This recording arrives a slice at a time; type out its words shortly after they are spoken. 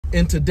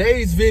In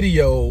today's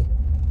video,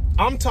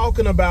 I'm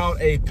talking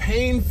about a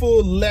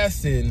painful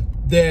lesson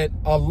that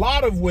a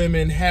lot of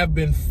women have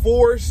been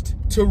forced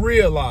to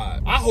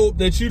realize. I hope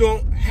that you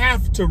don't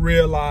have to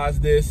realize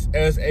this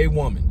as a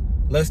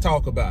woman. Let's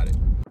talk about it.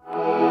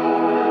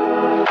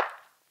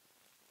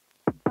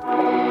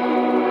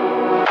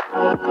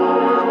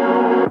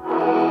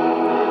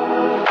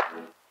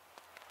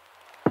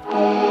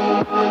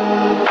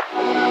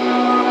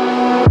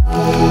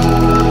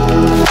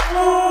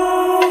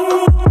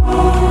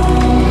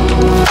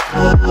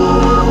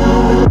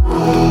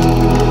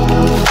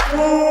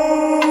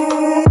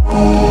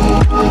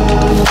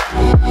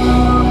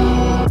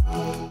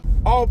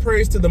 All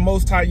praise to the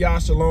Most High Yah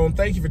Shalom.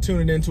 Thank you for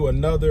tuning in to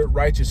another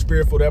Righteous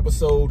Spirit-filled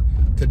episode.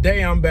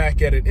 Today I'm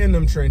back at it in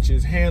them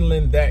trenches,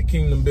 handling that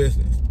kingdom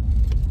business.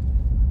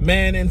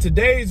 Man, in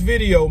today's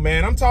video,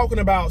 man, I'm talking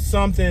about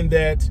something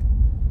that,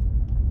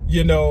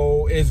 you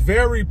know, is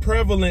very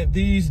prevalent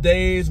these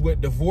days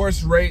with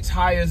divorce rates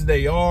high as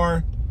they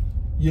are.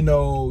 You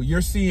know,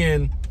 you're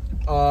seeing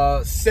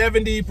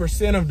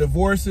 70% of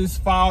divorces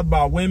filed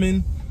by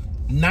women,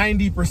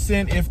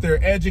 90% if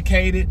they're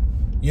educated.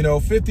 You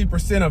know,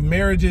 50% of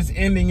marriages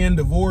ending in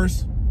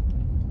divorce.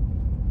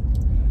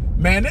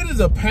 Man, it is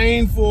a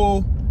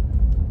painful,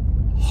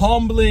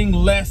 humbling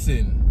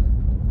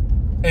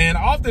lesson. And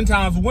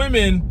oftentimes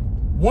women,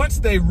 once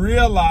they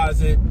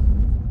realize it,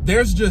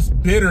 there's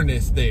just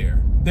bitterness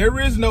there.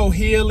 There is no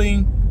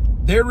healing.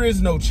 There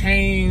is no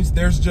change.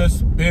 There's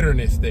just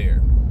bitterness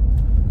there.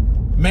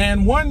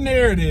 Man, one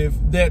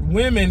narrative that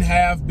women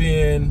have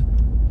been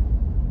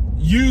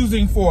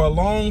using for a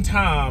long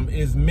time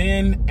is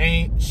men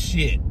ain't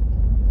shit.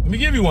 Let me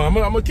give you one. I'm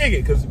gonna kick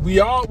it because we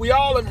all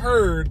have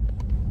heard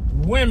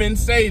women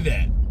say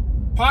that.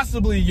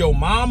 Possibly your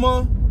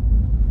mama,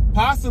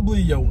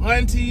 possibly your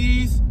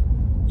aunties.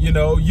 You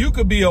know, you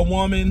could be a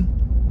woman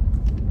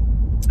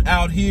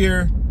out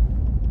here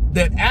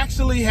that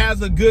actually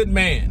has a good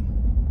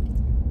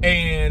man,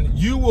 and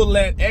you will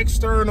let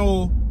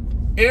external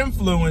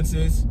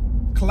influences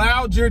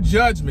cloud your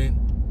judgment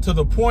to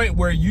the point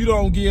where you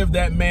don't give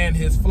that man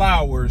his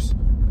flowers,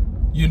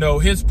 you know,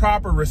 his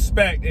proper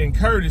respect and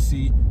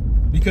courtesy,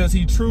 because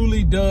he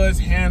truly does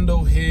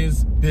handle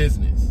his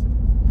business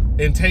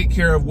and take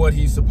care of what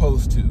he's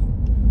supposed to.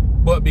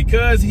 But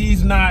because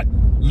he's not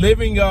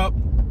living up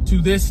to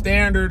this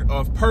standard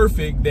of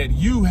perfect that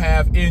you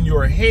have in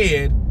your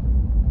head,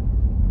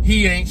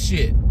 he ain't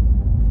shit.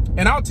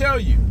 And I'll tell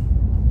you,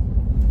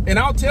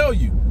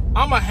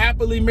 I'm a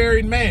happily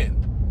married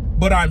man,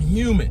 but I'm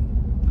human.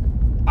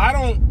 I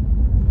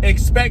don't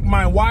expect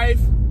my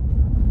wife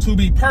to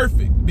be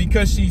perfect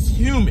because she's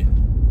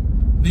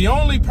human. The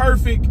only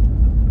perfect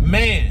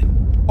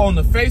man on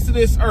the face of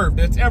this earth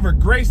that's ever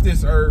graced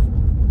this earth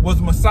was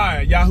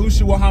Messiah,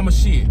 Yahushua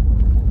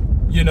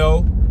HaMashiach. You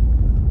know,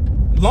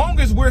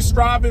 long as we're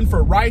striving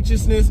for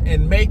righteousness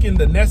and making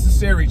the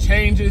necessary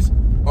changes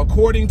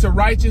according to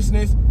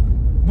righteousness,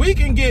 we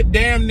can get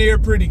damn near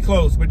pretty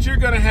close, but you're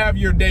going to have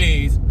your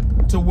days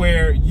to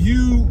where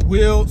you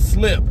will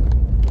slip.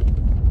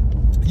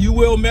 You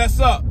will mess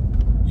up.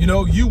 You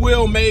know, you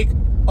will make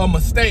a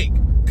mistake.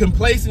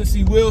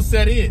 Complacency will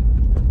set in.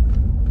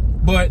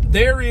 But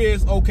there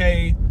is,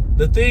 okay,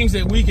 the things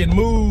that we can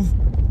move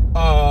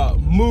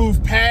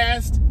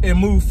past and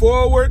move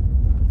forward.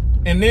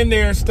 And then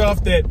there's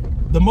stuff that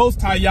the Most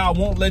High Yah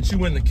won't let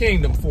you in the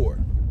kingdom for.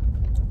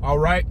 All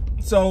right.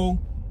 So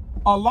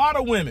a lot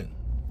of women,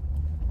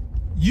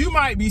 you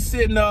might be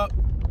sitting up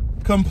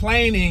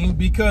complaining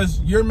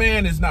because your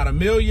man is not a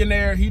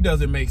millionaire. He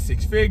doesn't make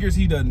six figures.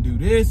 He doesn't do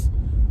this.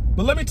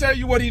 But let me tell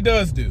you what he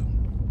does do.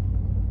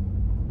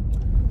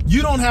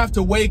 You don't have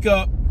to wake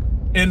up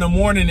in the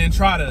morning and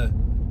try to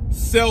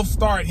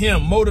self-start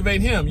him, motivate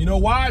him. You know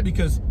why?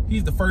 Because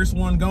he's the first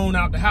one going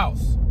out the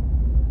house.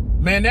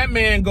 Man, that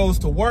man goes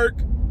to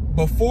work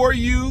before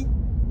you,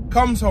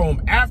 comes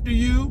home after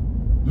you,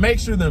 make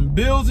sure them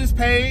bills is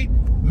paid,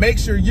 make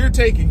sure you're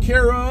taken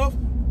care of,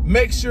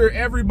 make sure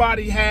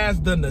everybody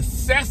has the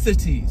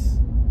necessities.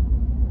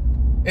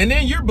 And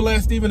then you're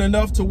blessed even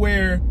enough to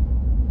where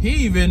he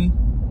even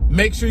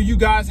makes sure you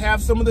guys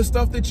have some of the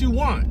stuff that you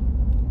want.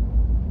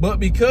 But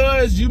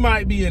because you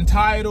might be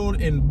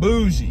entitled and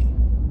bougie,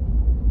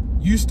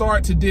 you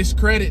start to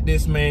discredit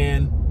this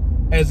man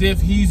as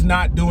if he's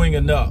not doing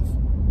enough.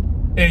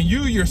 And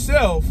you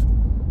yourself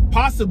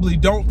possibly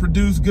don't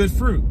produce good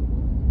fruit.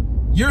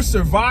 You're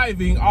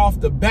surviving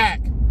off the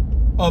back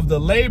of the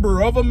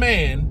labor of a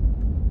man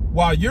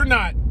while you're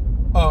not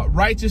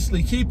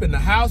righteously keeping the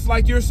house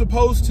like you're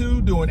supposed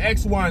to, doing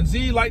X, Y, and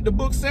Z like the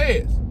book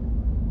says.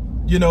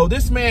 You know,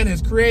 this man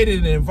has created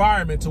an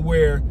environment to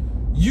where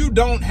you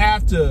don't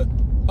have to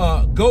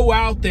go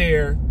out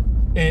there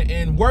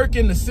and work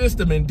in the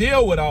system and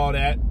deal with all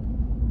that,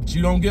 but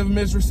you don't give him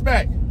his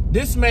respect.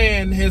 This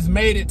man has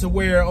made it to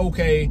where,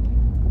 okay,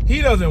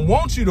 he doesn't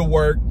want you to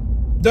work,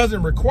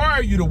 doesn't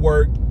require you to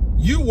work.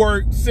 You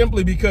work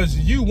simply because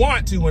you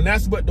want to, and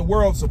that's what the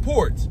world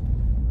supports.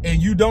 And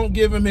you don't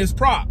give him his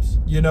props,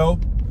 you know.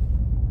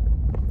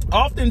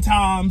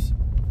 Oftentimes,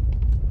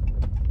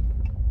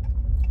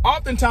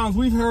 Oftentimes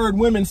we've heard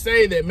women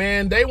say that,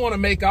 man, they want to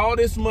make all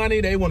this money,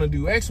 they want to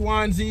do X,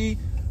 Y, and Z,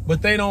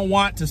 but they don't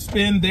want to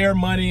spend their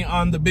money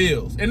on the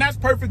bills. And that's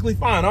perfectly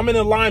fine. I'm in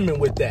alignment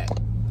with that.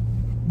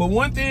 But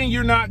one thing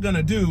you're not going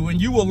to do,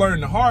 and you will learn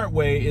the hard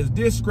way, is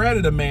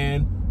discredit a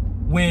man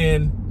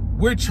when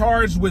we're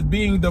charged with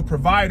being the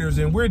providers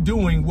and we're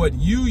doing what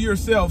you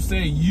yourself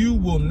say you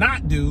will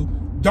not do,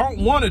 don't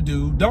want to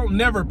do, don't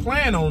never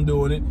plan on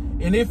doing it.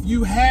 And if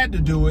you had to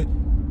do it,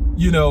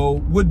 you know,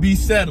 would be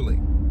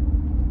settling.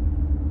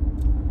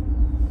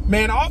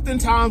 Man,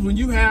 oftentimes when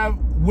you have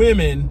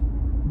women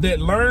that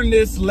learn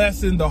this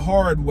lesson the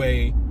hard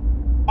way,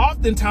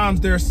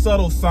 oftentimes there's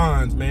subtle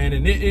signs, man.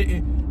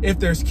 And if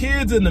there's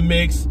kids in the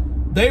mix,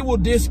 they will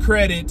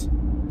discredit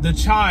the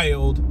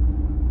child.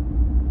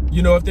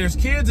 You know, if there's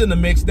kids in the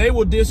mix, they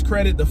will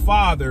discredit the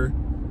father,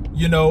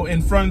 you know,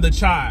 in front of the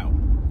child.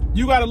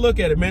 You got to look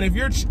at it, man. If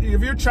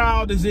your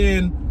child is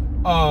in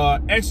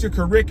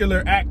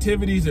extracurricular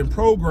activities and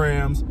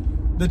programs,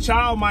 the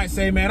child might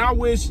say, man, I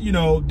wish, you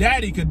know,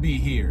 daddy could be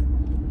here.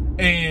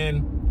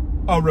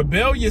 And a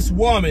rebellious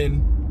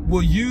woman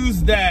will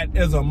use that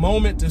as a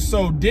moment to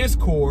sow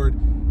discord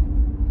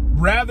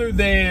rather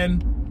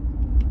than,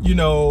 you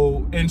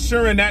know,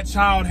 ensuring that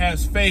child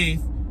has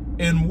faith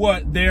in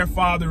what their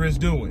father is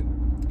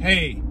doing.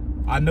 Hey,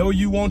 I know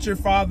you want your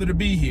father to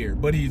be here,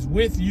 but he's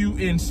with you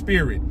in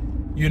spirit.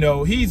 You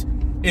know,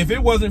 if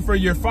it wasn't for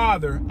your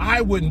father,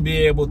 I wouldn't be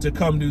able to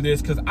come do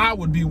this because I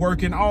would be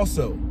working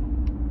also.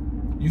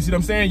 You see what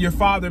I'm saying? Your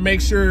father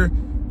makes sure,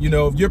 you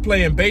know, if you're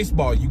playing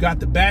baseball, you got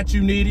the bat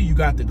you needed, you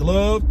got the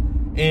glove,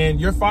 and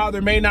your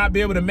father may not be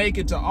able to make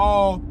it to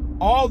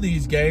all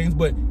these games,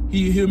 but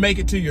he'll make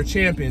it to your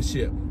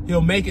championship.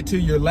 He'll make it to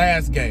your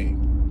last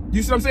game.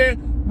 You see what I'm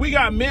saying? We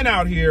got men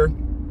out here.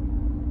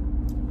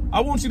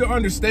 I want you to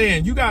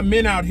understand, you got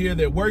men out here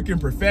that work in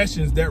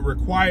professions that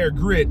require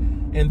grit,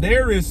 and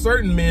there is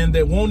certain men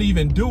that won't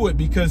even do it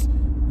because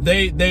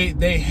they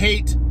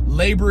hate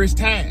laborious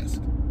tasks.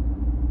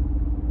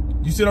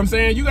 You see what I'm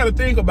saying? You got to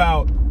think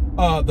about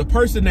the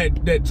person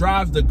that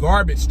drives the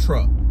garbage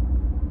truck.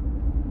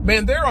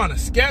 Man, they're on a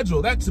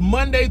schedule. That's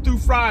Monday through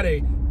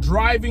Friday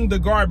driving the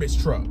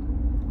garbage truck.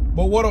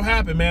 But what'll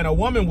happen, man? A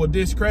woman will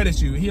discredit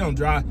you. He don't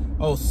drive.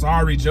 Oh,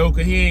 sorry,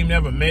 Joker. He ain't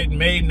never made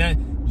that.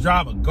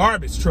 Drive a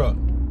garbage truck.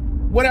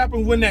 What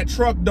happens when that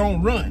truck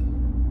don't run?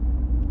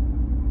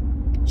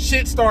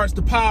 Shit starts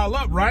to pile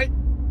up, right?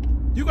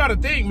 You got to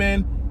think,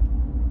 man.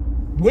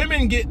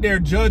 Women get their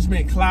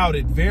judgment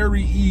clouded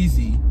very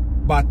easy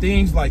by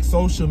things like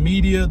social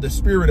media, the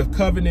spirit of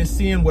covenant,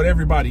 seeing what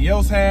everybody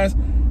else has,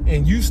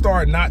 and you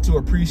start not to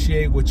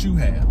appreciate what you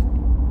have.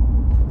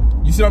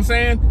 You see what I'm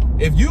saying?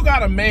 If you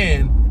got a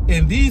man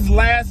in these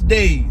last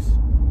days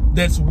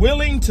that's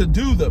willing to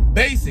do the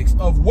basics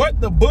of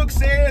what the book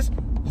says,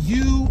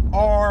 you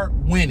are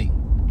winning.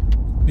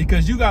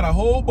 Because you got a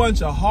whole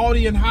bunch of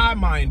haughty and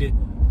high-minded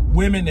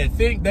women that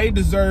think they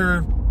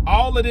deserve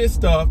all of this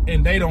stuff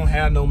and they don't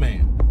have no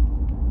man.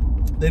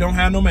 They don't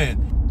have no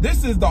man.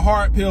 This is the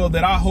hard pill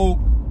that I hope,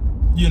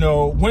 you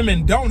know,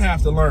 women don't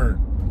have to learn.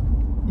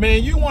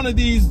 Man, you one of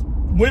these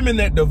women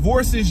that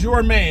divorces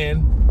your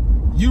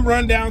man, you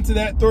run down to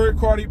that third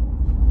party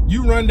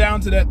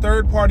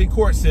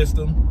court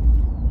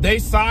system. They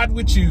side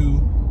with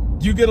you.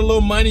 You get a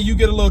little money, you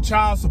get a little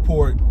child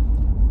support,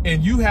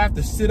 and you have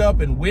to sit up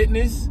and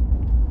witness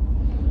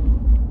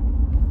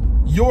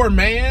your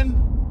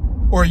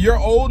man or your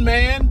old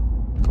man,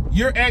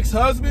 your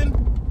ex-husband,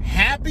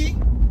 happy,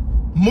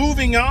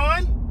 moving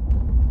on.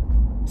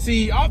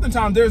 See,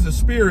 oftentimes there's a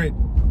spirit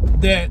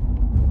that,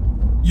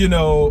 you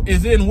know,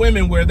 is in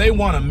women where they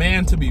want a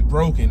man to be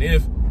broken.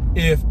 If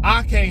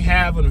I can't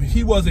have him, if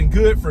he wasn't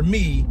good for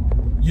me,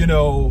 you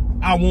know,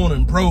 I want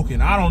him broken.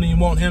 I don't even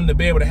want him to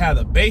be able to have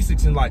the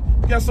basics in life.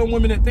 You got some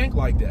women that think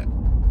like that.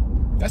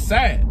 That's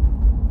sad.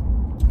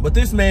 But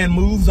this man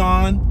moves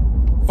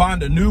on,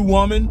 find a new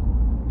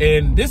woman,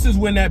 and this is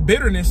when that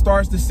bitterness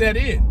starts to set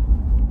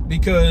in.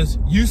 Because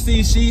you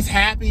see she's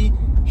happy,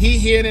 he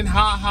hitting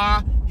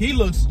ha-ha, he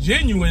looks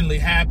genuinely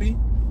happy,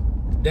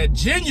 that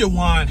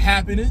genuine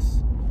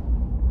happiness,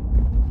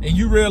 and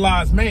you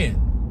realize,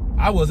 man,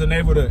 I wasn't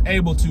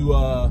able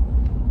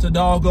to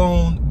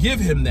doggone give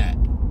him that,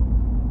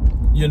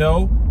 you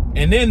know?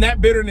 And then that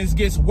bitterness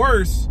gets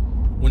worse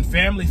when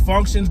family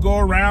functions go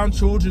around,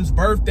 children's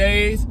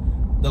birthdays.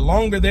 The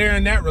longer they're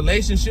in that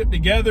relationship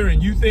together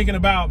and you thinking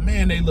about,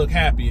 man, they look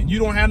happy, and you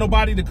don't have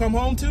nobody to come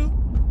home to,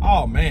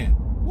 oh man,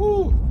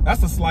 woo,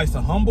 that's a slice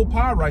of humble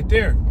pie right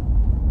there.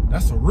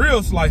 That's a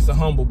real slice of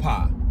humble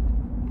pie.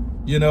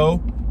 You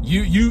know,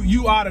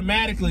 you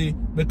automatically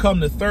become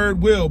the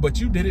third wheel, but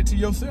you did it to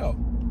yourself.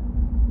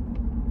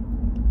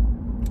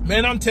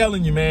 Man, I'm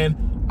telling you,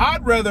 man,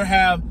 I'd rather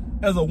have,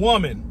 as a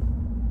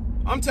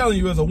woman, I'm telling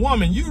you, as a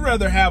woman, you'd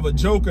rather have a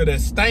joker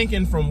that's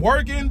stanking from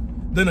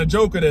working than a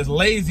joker that's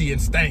lazy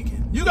and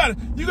stanking. You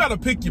gotta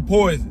pick your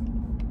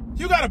poison.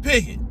 You gotta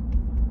pick it.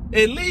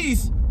 At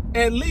least,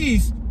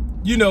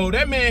 you know,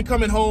 that man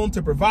coming home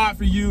to provide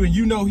for you and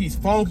you know he's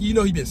funky, you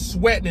know he's been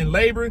sweating and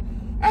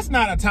laboring. That's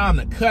not a time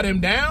to cut him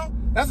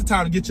down. That's the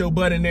time to get your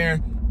butt in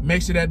there.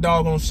 Make sure that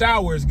doggone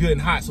shower is good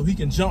and hot so he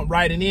can jump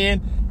right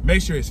in.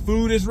 Make sure his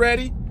food is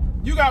ready.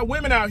 You got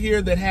women out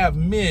here that have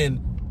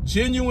men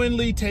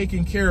genuinely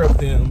taking care of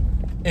them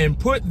and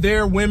put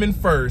their women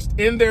first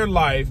in their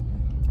life.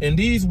 And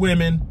these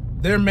women,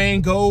 their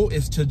main goal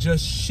is to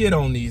just shit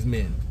on these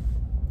men.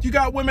 You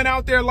got women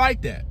out there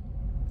like that.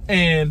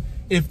 And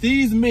if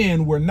these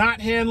men were not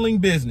handling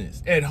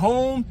business at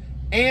home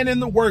and in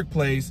the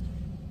workplace,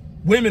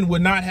 women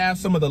would not have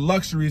some of the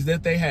luxuries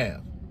that they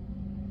have.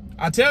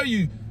 I tell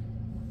you,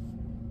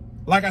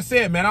 like I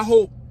said, man, I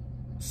hope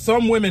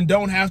some women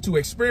don't have to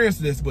experience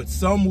this, but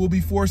some will be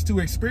forced to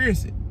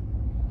experience it.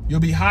 You'll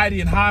be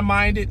hidey and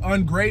high-minded,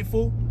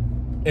 ungrateful,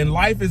 and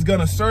life is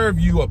gonna serve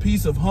you a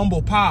piece of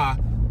humble pie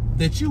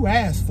that you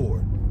asked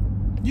for.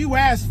 You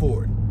asked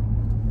for it.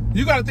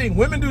 You gotta think,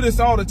 women do this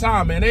all the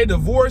time, man. They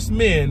divorce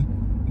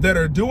men that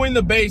are doing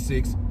the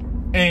basics,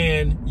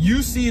 and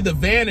you see the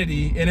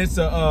vanity, and it's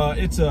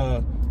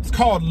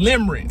called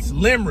limerence.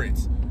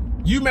 Limerence.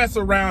 You mess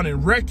around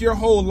and wreck your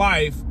whole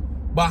life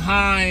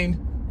behind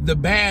the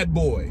bad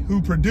boy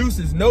who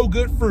produces no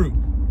good fruit.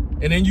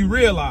 And then you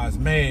realize,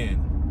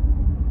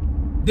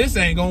 man, this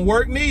ain't gonna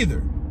work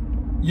neither.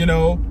 You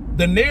know,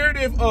 the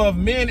narrative of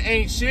men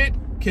ain't shit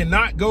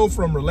cannot go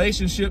from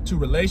relationship to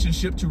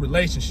relationship to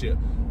relationship.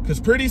 Because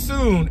pretty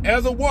soon,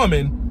 as a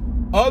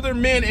woman, other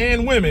men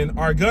and women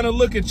are gonna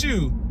look at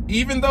you,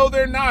 even though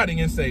they're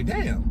nodding, and say,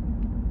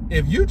 damn,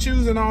 if you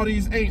choosing all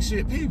these ain't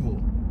shit people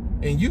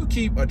and you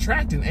keep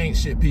attracting ain't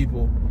shit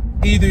people,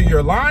 either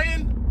you're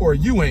lying or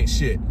you ain't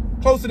shit.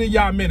 Closer to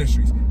Yah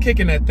Ministries,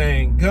 kicking that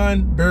thing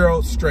gun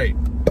barrel straight.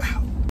 Bow.